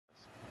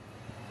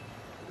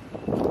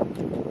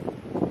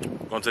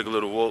Gonna take a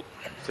little walk.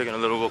 Taking a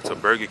little walk to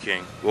Burger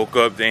King. Woke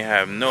up, they ain't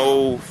have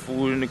no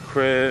food in the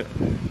crib.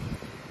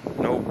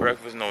 No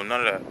breakfast, no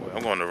none of that. Wait,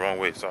 I'm going the wrong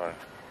way, sorry.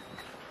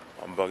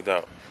 I'm bugged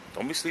out.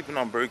 Don't be sleeping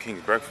on Burger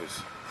King's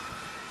breakfast.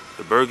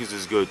 The burgers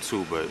is good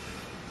too, but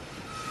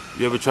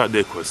you ever tried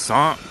their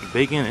croissant?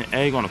 Bacon and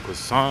egg on a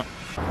croissant?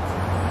 So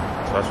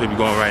that's where we're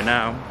going right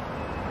now.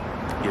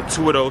 Get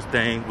 2 of those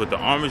things with the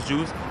orange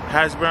juice,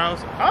 hash browns.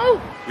 Oh!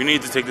 We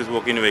need to take this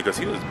walk anyway because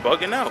he was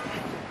bugging out.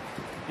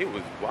 He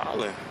was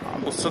wilding. I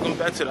almost took him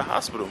back to the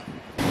hospital.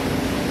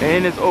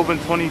 And it's open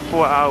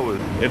 24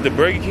 hours. If the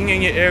Burger King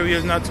in your area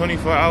is not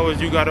 24 hours,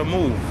 you gotta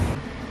move.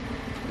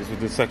 This is what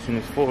this section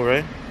is for,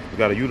 right? You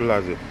gotta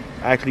utilize it.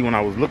 Actually, when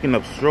I was looking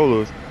up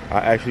strollers,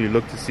 I actually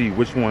looked to see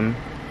which one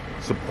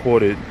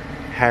supported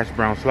hash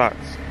brown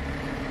slots.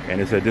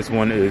 And it said this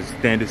one is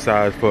standard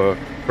size for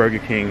Burger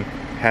King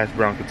hash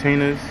brown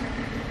containers.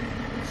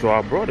 So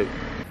I brought it.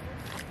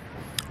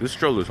 This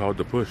stroller is hard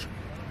to push.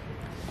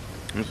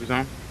 Let me see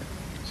something.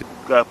 See,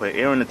 you gotta put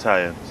air in the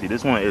tire. See,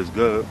 this one is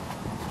good.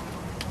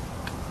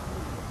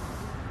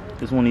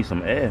 This one needs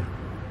some air.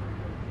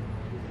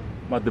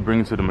 I'm about to bring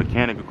it to the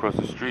mechanic across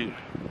the street.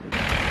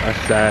 That's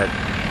sad.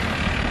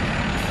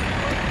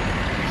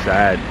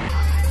 Sad.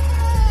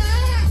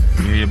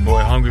 Yeah, your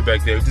boy hungry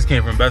back there. We just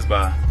came from Best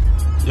Buy.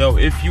 Yo,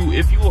 if you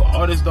an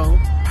artist though,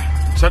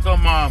 check out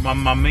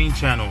my main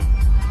channel,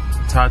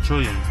 Ty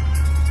Trillion. You know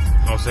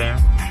what I'm saying?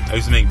 I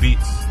used to make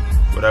beats,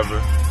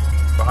 whatever,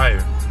 for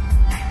hire.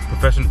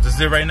 Professional. This is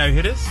it right now. You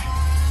hear this?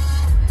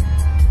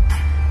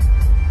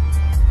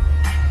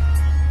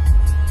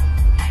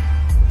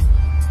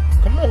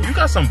 Come on, you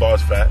got some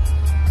bars for that.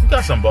 You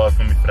got some bars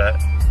for me for that.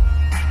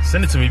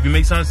 Send it to me. If you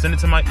make something, send it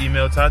to my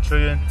email,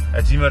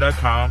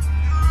 tytrillion@gmail.com. You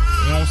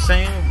know what I'm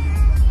saying?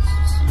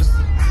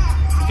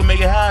 You can make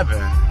it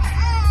happen.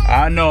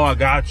 I know I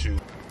got you.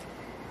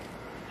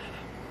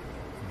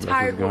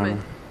 Tired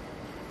woman.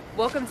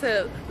 Welcome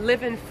to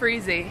Living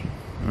Freezy.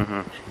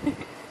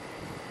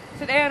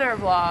 Today on our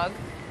vlog,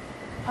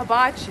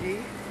 hibachi,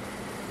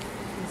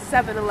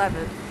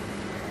 7-Eleven.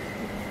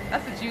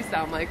 That's what you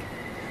sound like.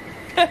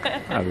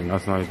 I do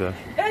not sound like that.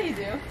 Yeah, you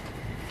do.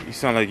 You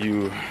sound like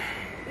you,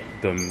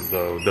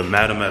 the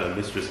madam at a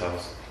mistress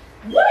house.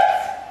 What?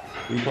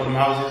 You call them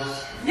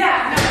houses?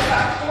 Yeah, no, it's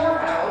a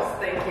whorehouse,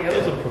 thank you.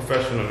 There's a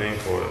professional name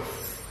for it.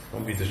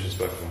 Don't be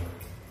disrespectful.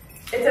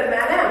 It's a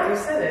madam, you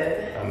said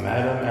it. A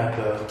madam at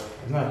the,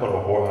 it's not called a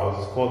whorehouse,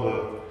 it's called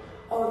a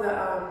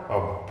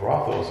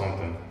brothel or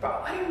something.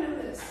 Why do you know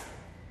this?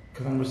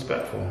 Because I'm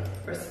respectful.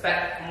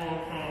 Respect.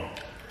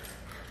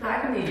 I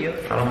can meet you.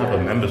 I don't have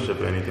a membership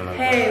or anything like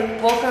that.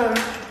 Hey, welcome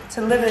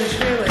to Living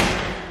Truly.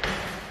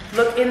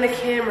 Look in the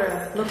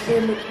camera. Look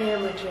in the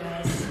camera,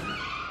 Jazz.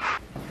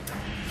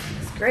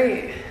 It's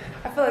great.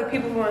 I feel like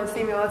people want to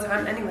see me all the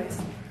time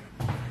anyways.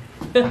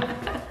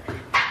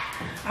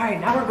 Alright,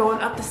 now we're going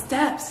up the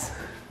steps.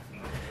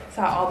 That's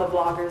how all the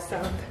vloggers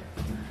sound.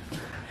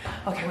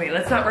 Okay, wait,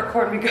 let's not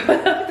record me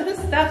going up the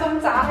steps. I'm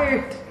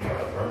tired.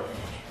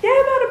 Yeah,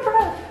 I'm out of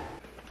breath.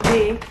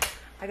 Me,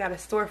 I got a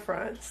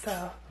storefront,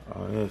 so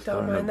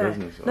don't mind that.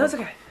 Business, no, it's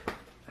okay.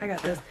 I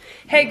got this.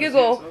 Hey,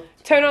 Google,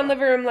 turn on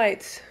living room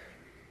lights.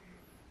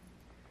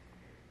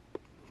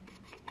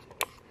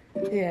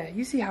 Yeah,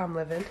 you see how I'm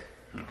living.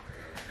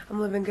 I'm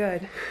living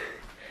good.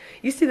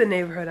 You see the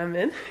neighborhood I'm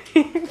in.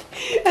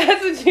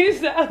 That's what you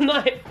sound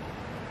like.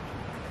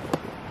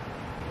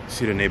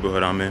 See the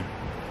neighborhood I'm in.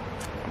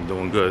 I'm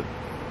doing good.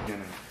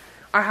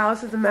 Our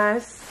house is a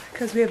mess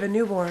because we have a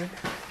newborn.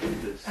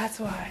 That's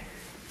why.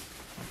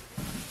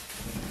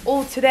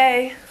 Oh,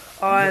 today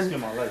on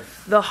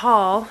the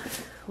haul,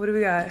 what do we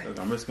got? Look,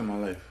 I'm risking my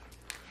life.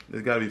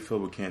 It's got to be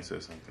filled with cancer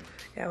or something.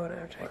 Yeah,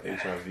 whatever. Or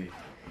HIV.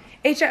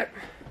 HIV.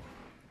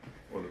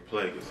 Or the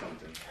plague or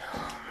something.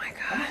 Oh my God.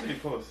 How much did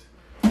it cost?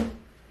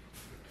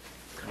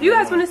 You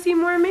guys want to see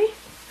more of me?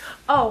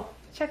 Oh,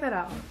 check that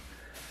out.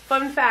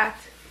 Fun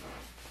fact.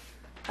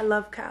 I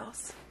love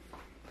cows.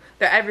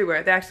 They're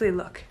everywhere. They actually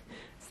look.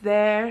 It's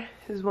there.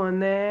 There's one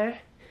there.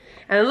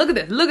 And look at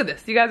this. Look at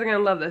this. You guys are going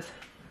to love this.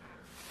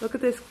 Look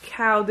at this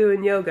cow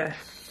doing yoga.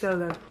 Show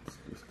them.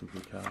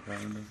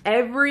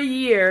 Every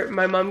year,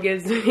 my mom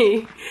gives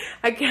me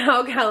a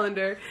cow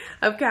calendar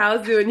of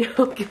cows doing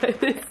yoga.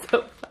 It's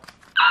so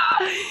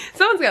fun.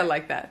 Someone's got to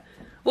like that.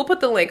 We'll put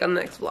the link on the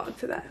next vlog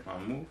to that. My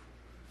move?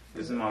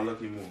 This is my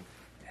lucky move.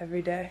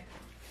 Every day.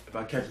 If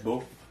I catch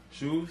both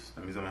shoes,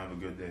 that means I'm going to have a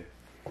good day.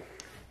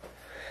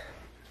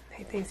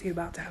 He thinks he's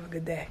about to have a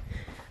good day.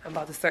 I'm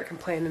about to start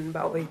complaining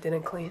about what he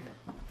didn't clean.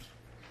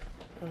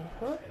 And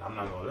I'm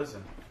not going to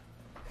listen.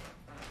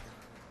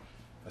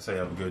 I say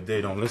have a good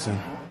day, don't listen.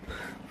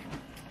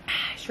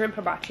 Shrimp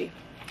hibachi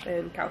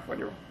and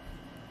California roll.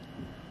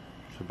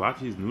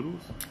 Hibachi is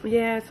noodles?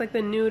 Yeah, it's like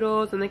the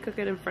noodles and they cook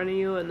it in front of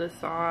you and the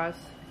sauce.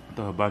 I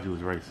thought hibachi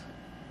was rice.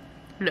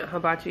 No,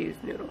 hibachi is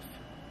noodles.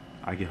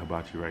 I get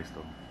hibachi rice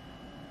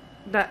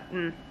though.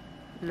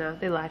 No,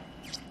 they lied.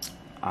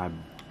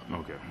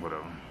 Okay,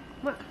 whatever.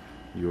 What?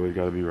 You always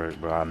gotta be right,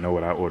 but I know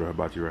what I order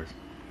hibachi rice.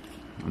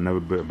 I never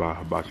bit about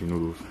hibachi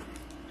noodles.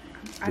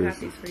 I got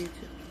these for you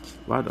too.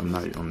 Why? I'm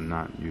not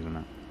using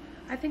that.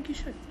 I think you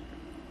should.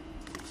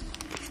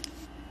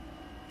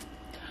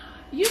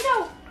 You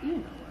know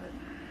what?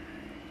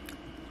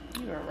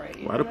 You're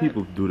right. Why do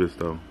people do this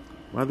though?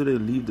 Why do they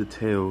leave the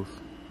tails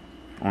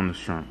on the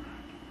shrimp?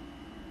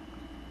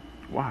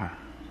 Why?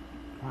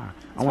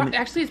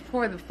 Actually, it's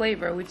for the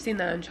flavor. We've seen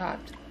that on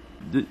Chopped.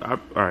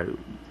 Alright, you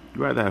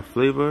rather have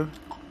flavor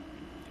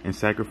and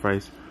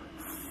sacrifice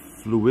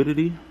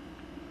fluidity?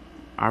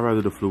 I'd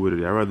rather the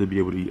fluidity. I'd rather be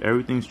able to eat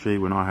everything straight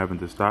without having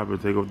to stop or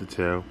take off the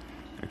tail.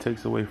 It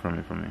takes away from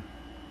it from me. You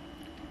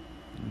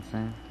know what I'm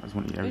saying? I just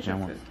want to eat everything I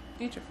want.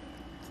 Eat your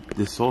food.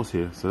 There's sauce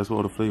here, so that's where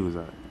all the flavor's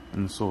at.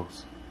 In the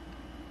sauce.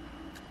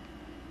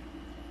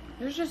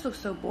 Yours just looks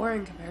so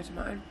boring compared to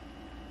mine.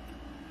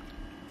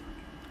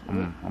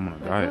 I'm on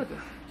a diet.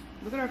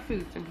 Look at our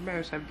foods in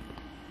comparison.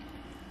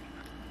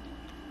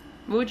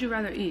 What would you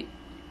rather eat?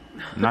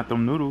 Not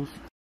them noodles.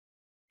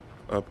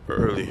 Up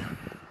early.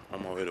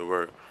 On my way to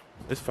work.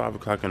 It's 5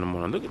 o'clock in the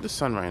morning. Look at the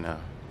sun right now.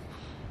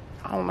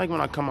 I don't like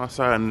when I come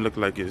outside and it look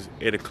like it's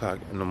 8 o'clock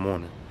in the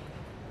morning.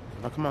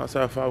 When I come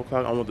outside at 5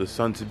 o'clock, I want the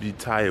sun to be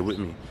tired with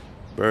me.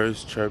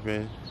 Birds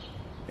chirping.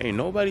 Ain't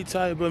nobody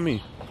tired but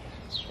me.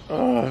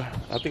 I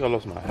think I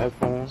lost my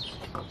headphones.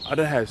 I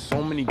done had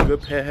so many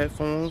good pair of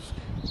headphones.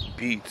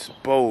 Beats,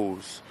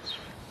 Bose.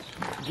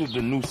 Just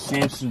the new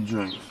Samsung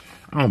joints.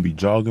 I don't be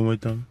jogging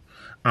with them.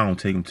 I don't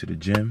take them to the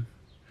gym.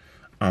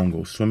 I don't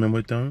go swimming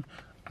with them.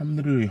 I'm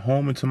literally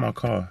home into my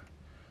car.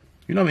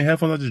 You know how many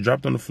headphones I just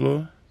dropped on the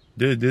floor?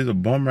 There's a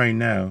bum right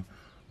now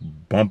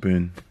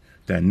bumping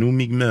that new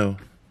Meek Mill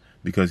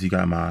because he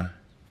got my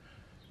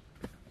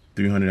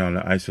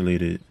 $300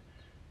 isolated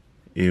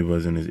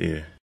earbuds in his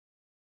ear.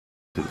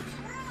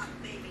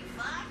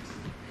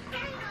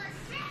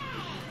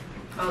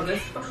 Oh,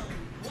 this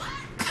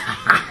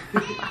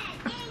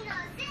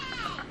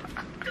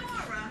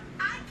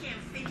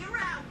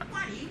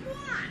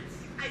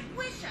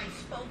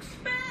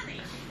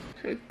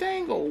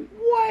Dango,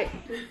 what?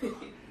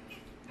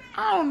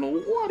 I don't know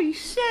what he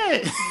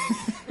said.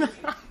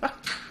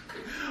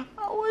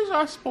 I wish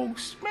I spoke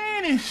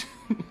Spanish.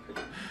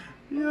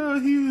 Yo,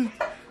 he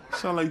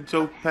sound like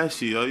Joe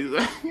Pesci. Yo. He's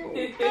like,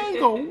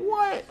 Dango,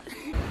 what?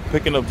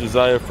 Picking up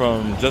Josiah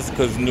from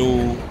Jessica's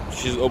new,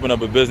 she's opened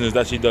up a business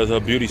that she does her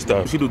beauty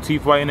stuff. She do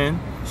teeth whitening,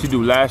 she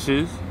do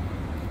lashes,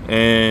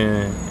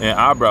 and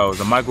eyebrows,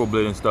 the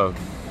MicroBlading stuff.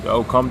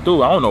 Yo, come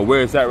through. I don't know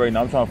where it's at right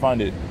now. I'm trying to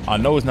find it. I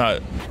know it's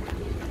not.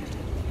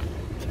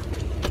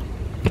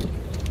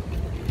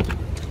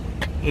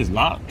 It's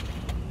locked.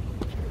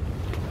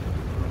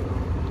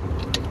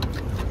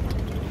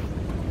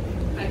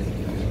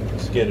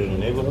 Scared of the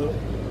neighborhood?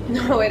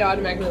 No, it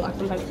automatically locks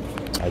sometimes.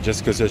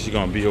 Jessica said she's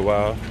gonna be a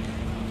while.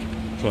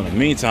 So in the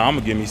meantime, I'm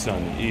gonna give me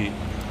something to eat.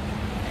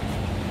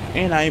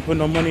 And I ain't put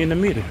no money in the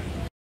meter.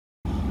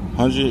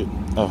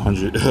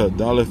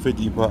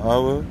 $150 per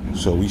hour.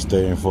 So we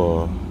staying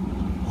for a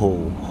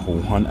whole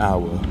 1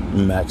 hour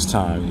max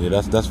time. Yeah,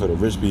 that's for the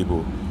rich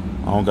people.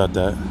 I don't got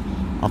that.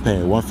 I'm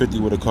paying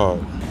 $150 with a card.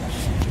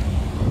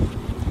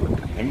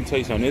 Let me tell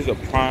you something, this is a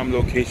prime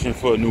location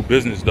for a new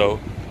business though.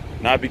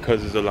 Not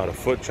because there's a lot of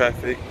foot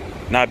traffic,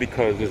 not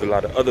because there's a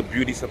lot of other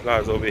beauty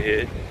supplies over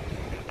here,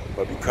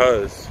 but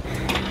because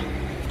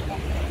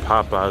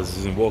Popeyes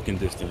is in walking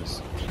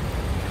distance.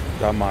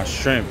 Got my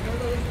shrimp.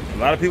 A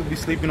lot of people be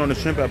sleeping on the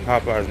shrimp at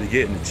Popeyes, they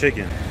getting the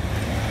chicken.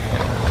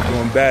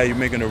 Doing bad, you're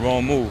making the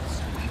wrong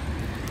moves.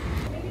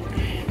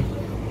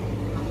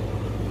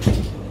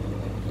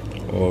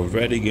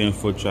 Already getting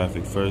foot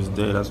traffic, first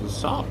day, that's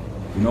what's up.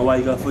 You know why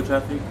you got foot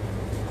traffic?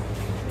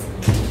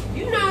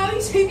 You know,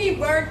 you see me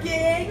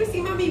working. You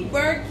see mommy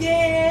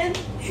working.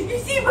 You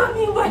see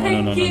mommy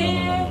working.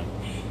 No.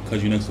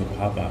 Because you're next to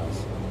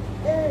Popeyes.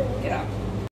 Get up.